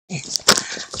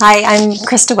Hi, I'm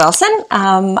Krista Wilson.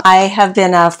 I have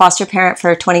been a foster parent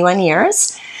for 21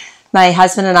 years. My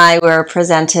husband and I were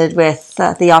presented with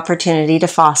the opportunity to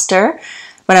foster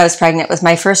when I was pregnant with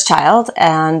my first child,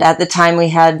 and at the time we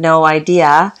had no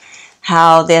idea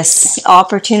how this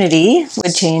opportunity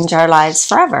would change our lives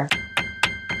forever.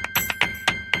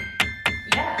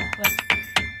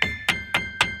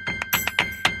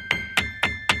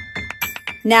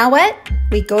 Now what?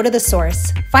 We go to the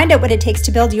source. Find out what it takes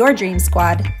to build your dream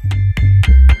squad.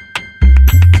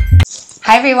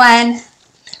 Hi everyone.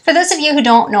 For those of you who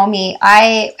don't know me,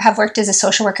 I have worked as a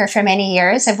social worker for many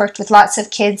years. I've worked with lots of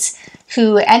kids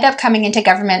who end up coming into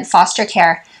government foster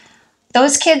care.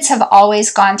 Those kids have always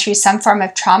gone through some form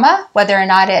of trauma, whether or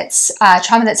not it's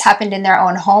trauma that's happened in their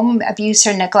own home, abuse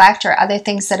or neglect or other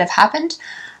things that have happened.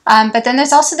 But then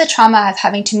there's also the trauma of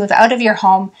having to move out of your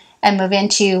home and move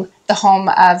into the home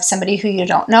of somebody who you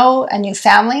don't know, a new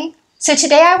family. So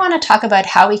today I want to talk about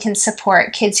how we can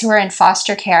support kids who are in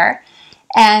foster care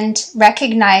and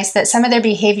recognize that some of their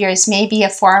behaviors may be a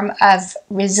form of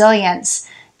resilience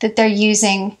that they're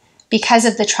using because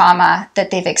of the trauma that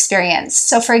they've experienced.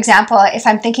 So for example, if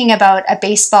I'm thinking about a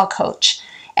baseball coach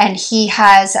and he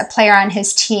has a player on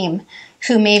his team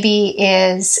who maybe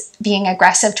is being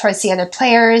aggressive towards the other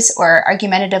players or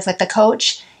argumentative with the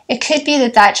coach, it could be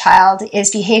that that child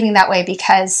is behaving that way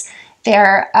because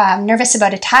they're nervous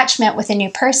about attachment with a new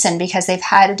person because they've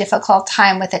had a difficult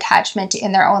time with attachment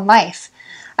in their own life.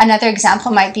 Another example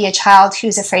might be a child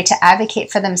who's afraid to advocate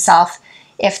for themselves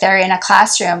if they're in a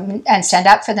classroom and stand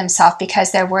up for themselves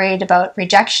because they're worried about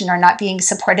rejection or not being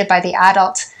supported by the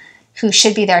adult who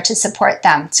should be there to support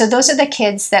them. So those are the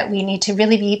kids that we need to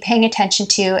really be paying attention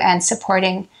to and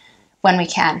supporting when we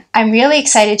can. I'm really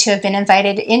excited to have been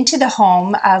invited into the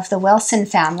home of the Wilson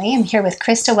family. I'm here with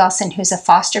Krista Wilson, who's a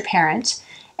foster parent,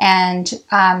 and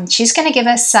she's going to give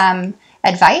us some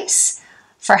advice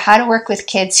for how to work with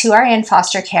kids who are in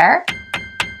foster care.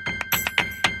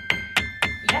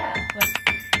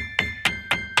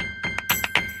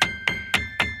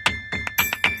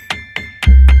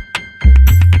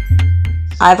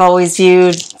 I've always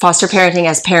viewed foster parenting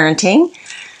as parenting,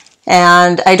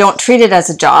 and I don't treat it as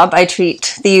a job. I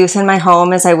treat the youth in my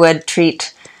home as I would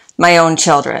treat my own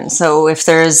children. So if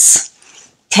there's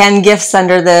 10 gifts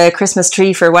under the Christmas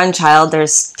tree for one child,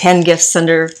 there's 10 gifts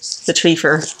under the tree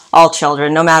for all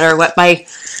children, no matter what my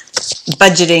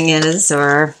budgeting is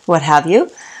or what have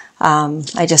you.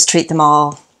 I just treat them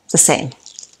all the same.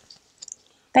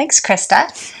 Thanks, Krista.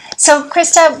 So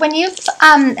Krista, when you've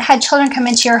had children come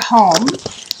into your home,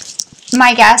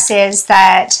 my guess is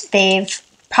that they've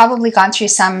probably gone through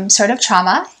some sort of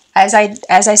trauma, as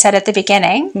I said at the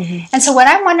beginning. Mm-hmm. And so what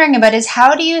I'm wondering about is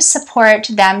how do you support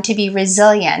them to be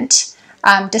resilient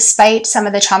despite some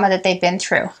of the trauma that they've been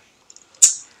through?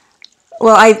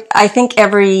 Well, I think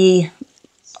every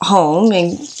home,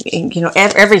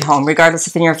 every home, regardless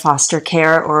if you're in foster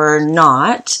care or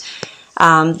not,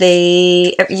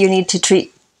 you need to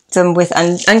treat them with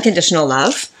unconditional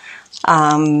love.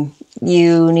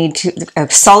 You need a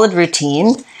solid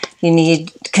routine. You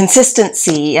need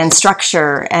consistency and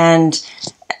structure and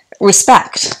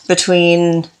respect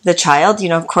between the child.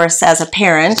 Of course, as a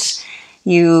parent,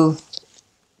 you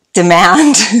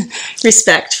demand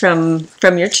respect from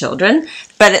your children,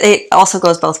 but it also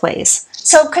goes both ways.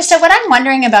 So, Krista, what I'm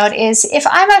wondering about is if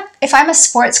I'm a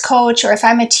sports coach or if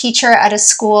I'm a teacher at a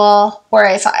school or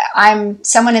if I'm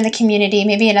someone in the community,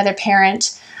 maybe another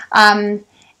parent, and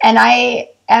I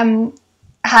am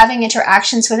having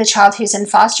interactions with a child who's in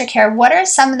foster care, what are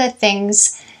some of the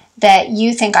things that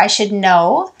you think I should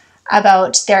know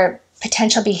about their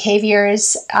potential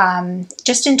behaviors,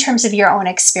 just in terms of your own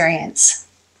experience?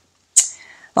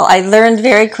 Well, I learned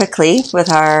very quickly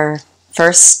with our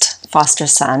first foster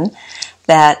son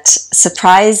that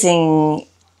surprising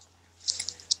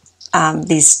some of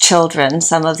these children,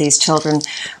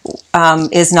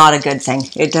 is not a good thing.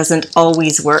 It doesn't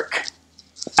always work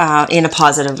in a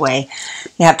positive way.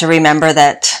 You have to remember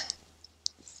that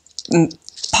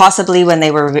possibly when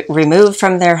they were removed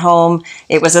from their home,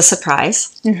 it was a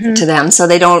surprise to them. So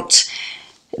they don't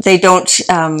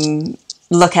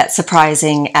look at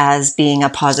surprising as being a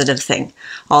positive thing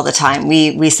all the time.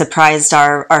 We surprised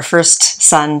our first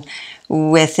son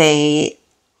with a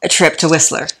trip to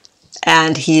Whistler,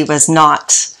 and he was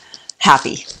not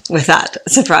happy with that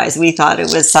surprise. We thought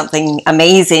it was something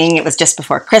amazing. It was just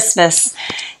before Christmas,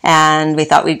 and we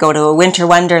thought we'd go to a winter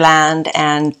wonderland,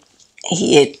 and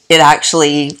it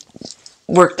actually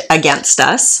worked against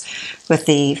us with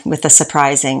the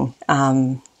surprising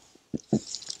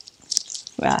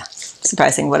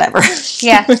surprising, whatever.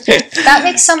 Yeah, that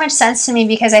makes so much sense to me,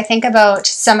 because I think about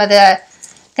some of the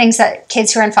things that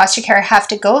kids who are in foster care have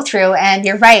to go through, and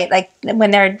you're right, like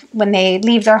when they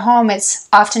leave their home, it's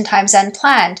oftentimes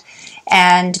unplanned,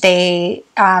 and they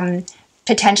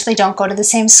potentially don't go to the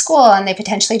same school, and they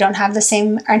potentially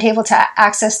aren't able to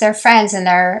access their friends and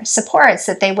their supports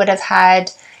that they would have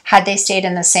had they stayed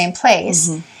in the same place.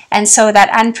 Mm-hmm. And so that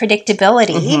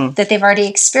unpredictability mm-hmm. that they've already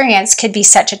experienced could be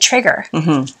such a trigger.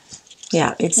 Mm-hmm.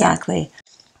 Yeah, exactly. Yeah.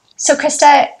 So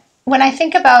Krista, when I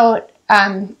think about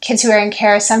kids who are in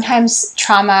care, sometimes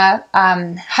trauma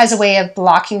has a way of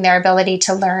blocking their ability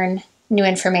to learn new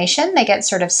information. They get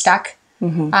sort of stuck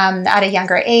mm-hmm. At a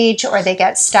younger age, or they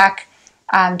get stuck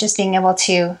just being able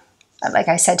to, like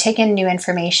I said, take in new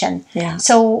information. Yeah.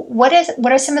 So what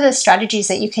are some of the strategies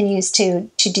that you can use to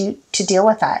deal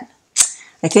with that?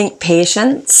 I think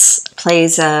patience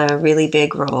plays a really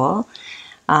big role,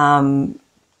 and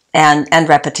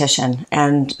repetition.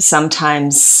 And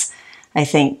sometimes I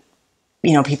think,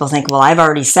 people think, well, I've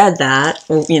already said that,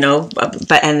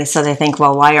 and so they think,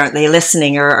 well, why aren't they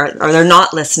listening, or they're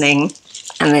not listening,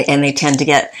 and they tend to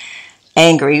get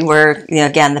angry, where,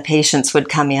 again, the patience would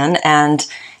come in, and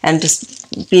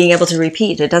just being able to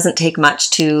repeat. It doesn't take much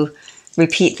to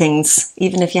repeat things,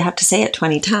 even if you have to say it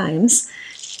 20 times.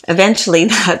 Eventually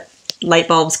that light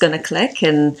bulb's going to click,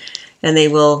 and they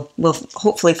will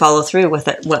hopefully follow through with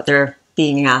it, what they're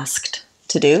being asked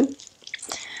to do.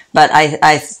 But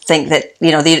I think that,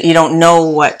 you don't know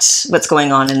what's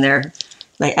going on in there,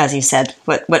 like, as you said,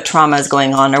 what trauma is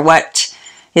going on, or what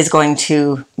is going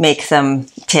to make them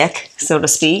tick, so to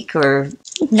speak, or...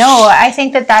 No, I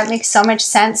think that makes so much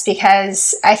sense,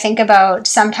 because I think about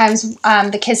sometimes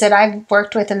the kids that I've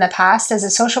worked with in the past as a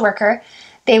social worker,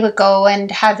 they would go and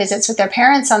have visits with their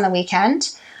parents on the weekend,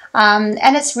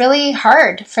 and it's really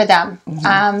hard for them.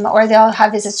 Mm-hmm. Or they'll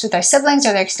have visits with their siblings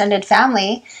or their extended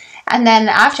family, and then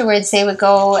afterwards they would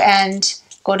go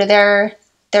to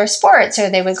their sports, or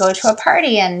they would go to a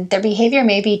party, and their behavior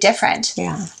may be different.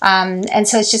 Yeah. And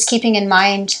so it's just keeping in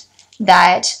mind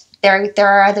that there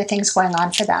are other things going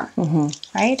on for them,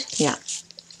 mm-hmm. right? Yeah.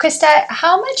 Krista,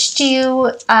 how much do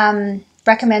you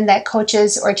recommend that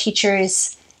coaches or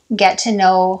teachers get to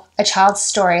know a child's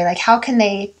story? Like, how can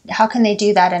they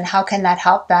do that, and how can that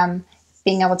help them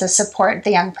being able to support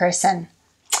the young person?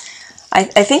 I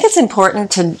think it's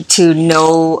important to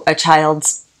know a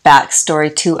child's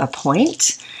backstory to a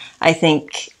point. I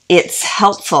think it's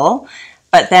helpful,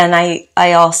 but then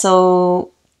I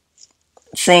also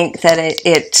think that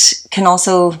it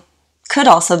could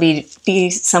also be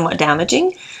somewhat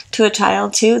damaging to a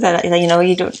child too. That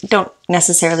you don't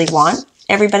necessarily want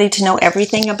everybody to know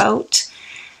everything about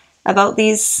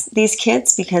these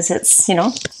kids, because it's,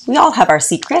 we all have our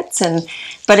secrets,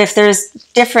 but if there's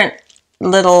different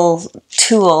little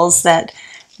tools that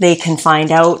they can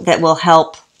find out that will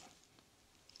help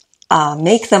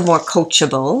make them more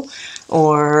coachable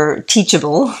or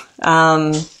teachable,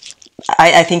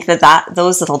 I think that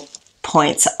those little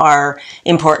points are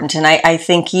important. And I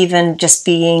think even just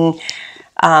being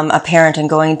a parent and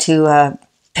going to a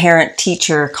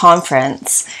parent-teacher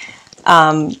conference,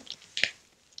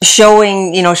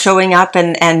 showing up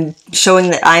and showing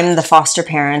that I'm the foster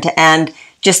parent, and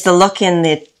just the look in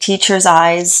the teacher's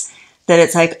eyes that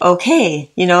it's like,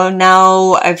 okay,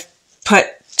 now I've put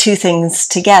two things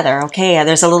together. Okay,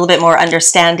 there's a little bit more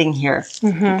understanding here,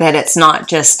 mm-hmm. that it's not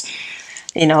just,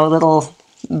 little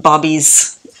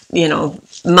Bobby's,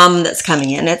 mom that's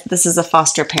coming in. This is a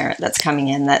foster parent that's coming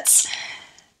in.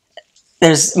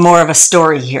 There's more of a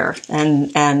story here.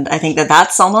 And I think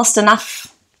that's almost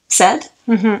enough said,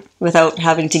 mm-hmm. without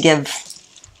having to give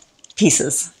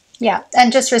pieces. Yeah.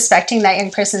 And just respecting that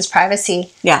young person's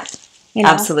privacy. Yeah.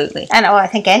 Absolutely. And I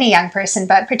think any young person,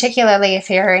 but particularly if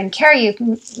you're in care, you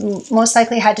most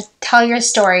likely had to tell your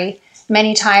story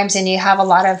many times, and you have a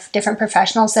lot of different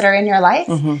professionals that are in your life,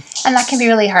 mm-hmm. and that can be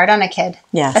really hard on a kid.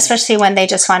 Yeah. Especially when they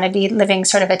just want to be living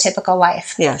sort of a typical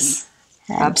life. Yes.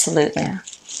 Absolutely. Yeah.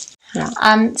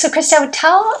 So Krista,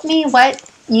 tell me what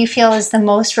you feel is the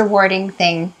most rewarding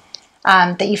thing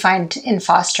that you find in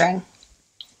fostering.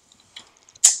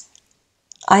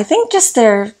 I think just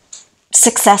their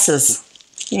successes,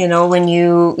 when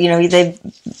they've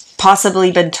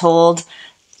possibly been told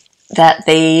that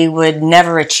they would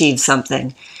never achieve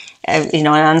something, and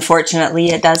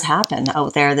unfortunately it does happen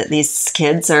out there, that these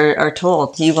kids are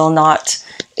told, you will not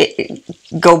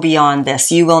go beyond this,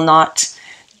 you will not,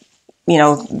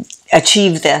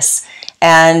 achieve this,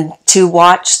 and to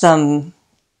watch them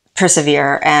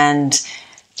persevere and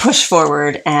push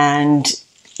forward and,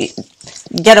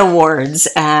 get awards,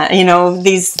 you know,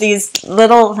 these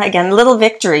little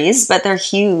victories, but they're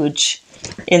huge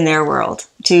in their world.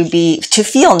 To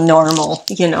feel normal,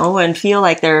 you know, and feel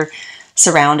like they're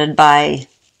surrounded by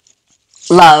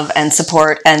love and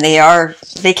support, and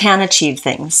they can achieve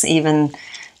things even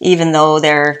though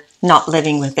they're not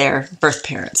living with their birth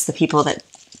parents, the people that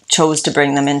chose to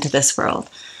bring them into this world,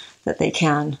 that they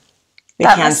can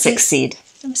succeed.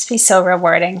 It must be so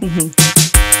rewarding. Mm-hmm.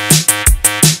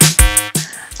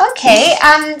 Okay,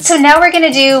 so now we're going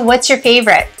to do What's Your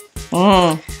Favorite?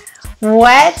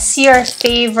 What's your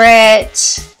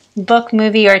favorite book,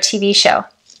 movie, or TV show?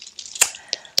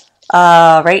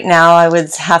 Right now, I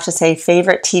would have to say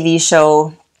favorite TV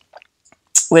show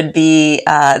would be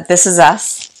This Is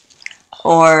Us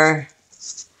or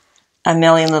A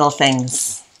Million Little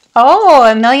Things. Oh,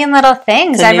 A Million Little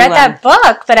Things. I read that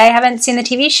book, but I haven't seen the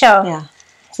TV show. Yeah.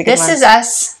 This Is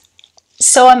Us.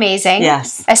 So amazing.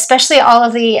 Yes. Especially all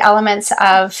of the elements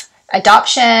of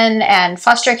adoption and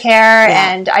foster care.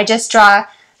 Yeah. And I just draw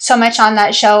so much on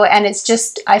that show. And it's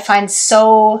just, I find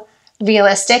so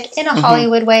realistic in a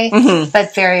Hollywood way,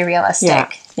 but very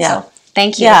realistic. Yeah. So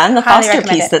thank you. Yeah, and the Highly foster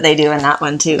recommend piece it. that they do in that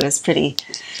one too is pretty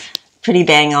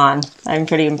bang on. I'm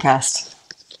pretty impressed.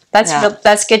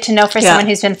 That's good to know for someone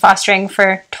who's been fostering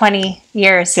for 20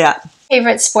 years. Yeah.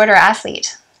 Favorite sport or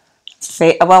athlete?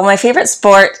 Well, my favorite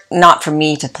sport, not for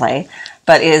me to play,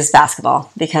 but is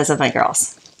basketball because of my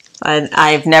girls.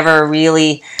 I've never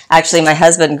really, actually my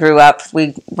husband grew up,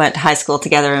 we went to high school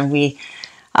together, and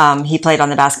he played on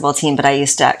the basketball team, but I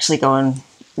used to actually go and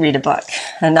read a book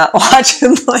and not watch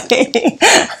him play.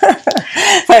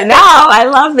 But now I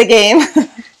love the game.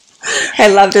 I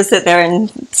love to sit there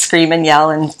and scream and yell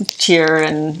and cheer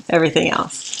and everything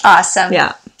else. Awesome.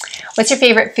 Yeah. What's your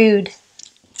favorite food?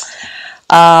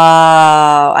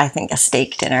 I think a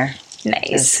steak dinner.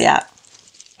 Nice.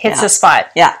 Hits the spot.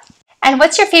 Yeah. And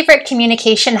what's your favorite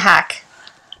communication hack?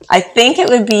 I think it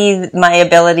would be my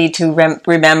ability to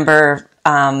remember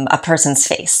a person's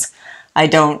face. I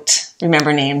don't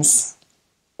remember names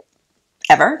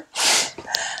ever,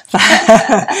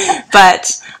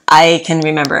 but I can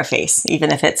remember a face,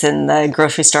 even if it's in the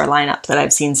grocery store lineup that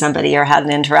I've seen somebody or had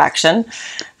an interaction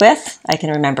with. I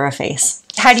can remember a face.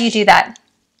 How do you do that?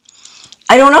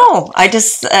 I don't know.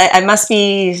 I must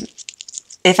be,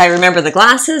 if I remember the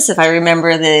glasses, if I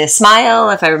remember the smile,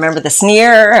 if I remember the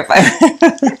sneer,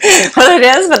 what it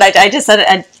is, but I just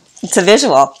said it's a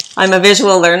visual. I'm a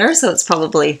visual learner, so it's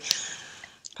probably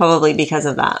because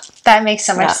of that. That makes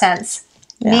so much sense.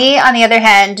 Yeah. Me, on the other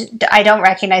hand, I don't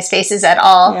recognize faces at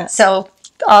all. Yeah. So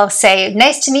I'll say,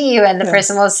 nice to meet you. And the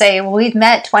person will say, well, we've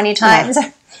met 20 times.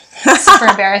 Yeah. Super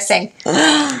embarrassing.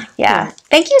 Yeah.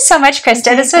 Thank you so much, Krista.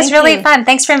 Okay, this was really fun.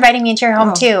 Thanks for inviting me into your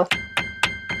home too.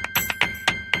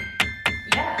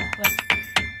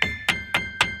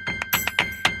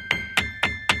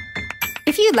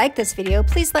 If you like this video,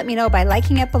 please let me know by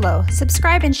liking it below,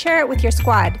 subscribe, and share it with your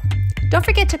squad. Don't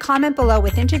forget to comment below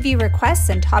with interview requests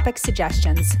and topic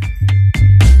suggestions.